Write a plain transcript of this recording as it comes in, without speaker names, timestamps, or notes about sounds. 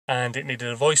and it needed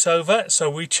a voiceover, so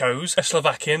we chose a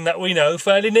Slovakian that we know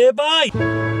fairly nearby.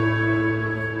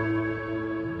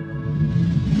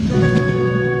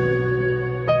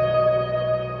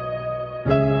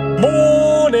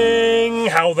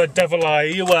 Morning! How the devil are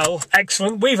you? Well,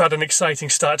 excellent. We've had an exciting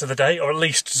start to the day, or at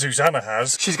least Zuzana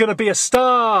has. She's going to be a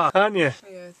star, aren't you?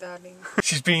 Yeah, darling.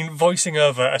 She's been voicing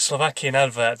over a Slovakian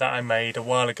advert that I made a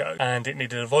while ago, and it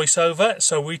needed a voiceover,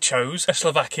 so we chose a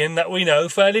Slovakian that we know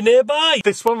fairly nearby.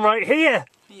 This one right here.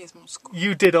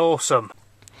 You did awesome.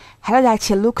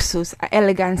 Hľadáte luxus a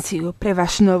eleganciu pre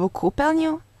vašu novú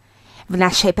kúpeľňu? V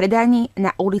našej predani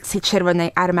na ulici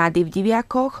Červenej armády v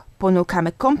Diviakoch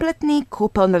ponúkame kompletný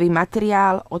kúpeľnový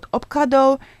materiál od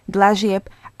obkladov, dlažieb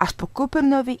až po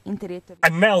kúpeľnový interiér.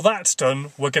 And now that's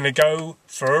done, we're going to go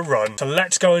for a run. So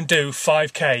let's go and do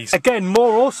 5Ks. Again,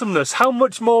 more awesomeness. How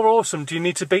much more awesome do you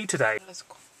need to be today? Let's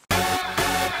go.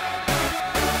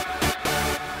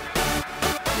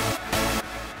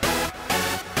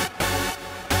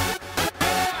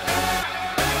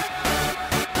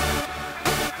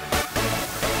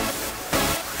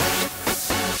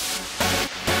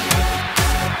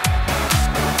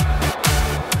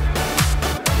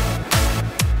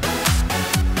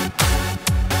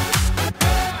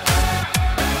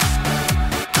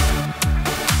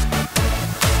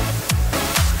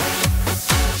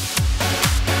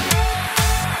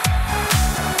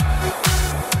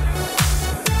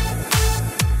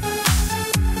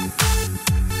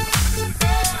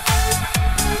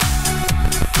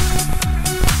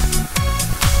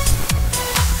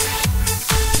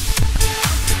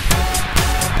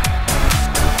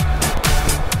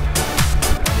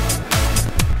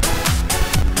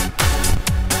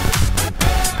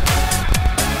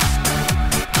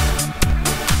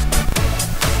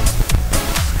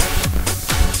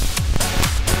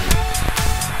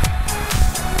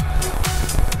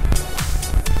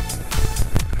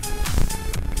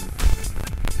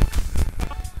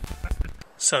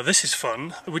 So this is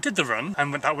fun. We did the run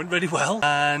and that went really well,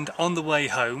 and on the way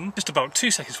home, just about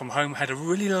 2 seconds from home, had a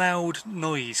really loud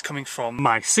noise coming from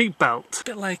my seatbelt. A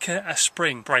bit like a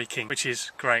spring breaking, which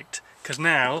is great because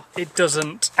now it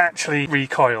doesn't actually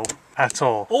recoil at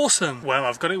all. Awesome! Well,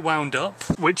 I've got it wound up,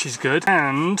 which is good,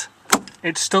 and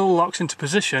it still locks into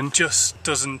position, just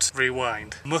doesn't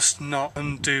rewind. Must not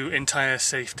undo entire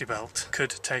safety belt.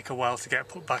 Could take a while to get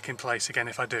put back in place again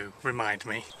if I do. Remind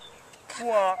me.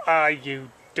 What are you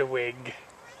doing?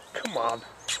 Come on.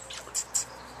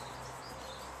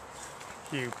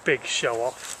 You big show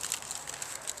off.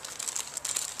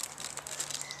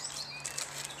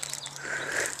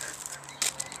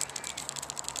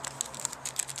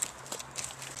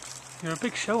 You're a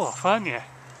big show off, aren't you?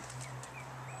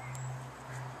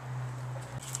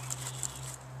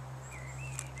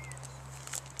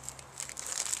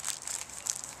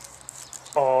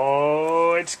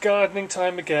 Oh, it's gardening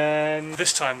time again.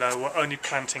 This time though, we're only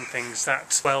planting things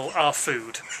that, well, are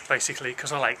food, basically,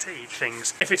 because I like to eat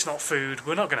things. If it's not food,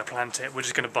 we're not going to plant it, we're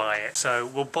just going to buy it. So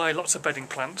we'll buy lots of bedding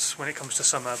plants when it comes to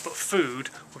summer, but food,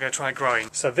 we're going to try growing.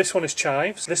 So this one is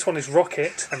chives, this one is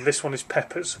rocket, and this one is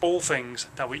peppers. All things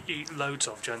that we eat loads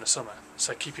of during the summer.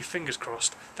 So keep your fingers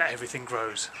crossed that everything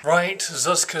grows. Right,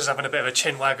 Zuzka's having a bit of a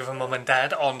chin wag with her mum and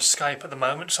dad on Skype at the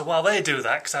moment, so while they do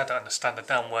that, because I don't understand a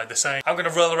damn word they're saying, I'm going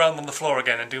to roll around on the floor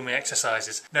again and do my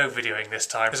exercises. No videoing this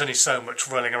time. There's only so much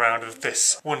rolling around with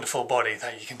this wonderful body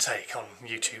that you can take on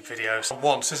YouTube videos.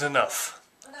 Once is enough.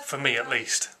 For me at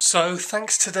least. So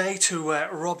thanks today to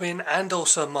Robin and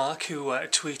also Mark, who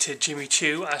tweeted Jimmy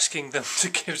Choo asking them to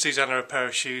give Zuzana a pair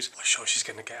of shoes. I'm sure she's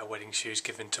going to get her wedding shoes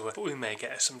given to her, but we may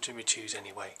get her some Jimmy Choos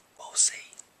anyway. We'll see.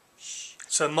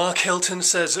 So Mark Hilton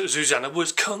says that Zuzana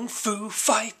was kung fu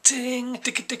fighting.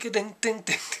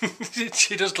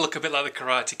 She does look a bit like the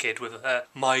Karate Kid with her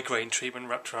migraine treatment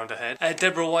wrapped around her head.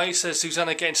 Deborah White says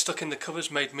Zuzana getting stuck in the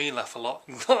covers made me laugh a lot.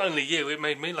 Not only you, it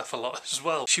made me laugh a lot as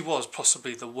well. She was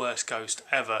possibly the worst ghost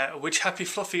ever. Which Happy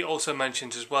Fluffy also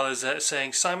mentions, as well as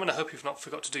saying, Simon, I hope you've not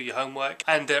forgot to do your homework.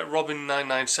 And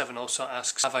Robin997 also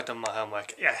asks, have I done my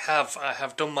homework? Yeah, I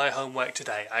have done my homework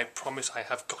today. I promise I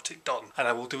have got it done. And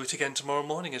I will do it again tomorrow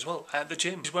morning as well at the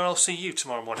gym, is where I'll see you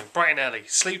tomorrow morning, bright and early.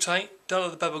 Sleep tight, don't let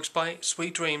the bedbugs bite,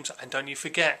 sweet dreams, and don't you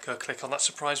forget, go click on that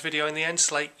surprise video in the end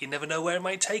slate. You never know where it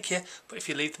might take you, but if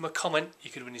you leave them a comment,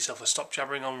 you could win yourself a Stop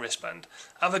Jabbering On wristband.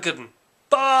 Have a good one.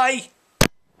 Bye!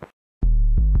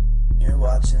 You're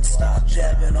watching Stop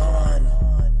Jabbing On.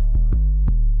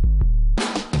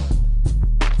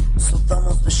 So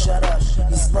thumbs but shut up.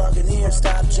 He's logging here,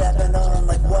 stop jabbing on.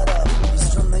 Like what up?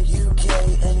 He's from the UK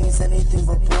and he's anything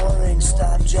but boring.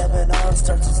 Stop jabbing on,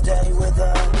 starts his day with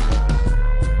a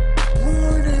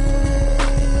morning.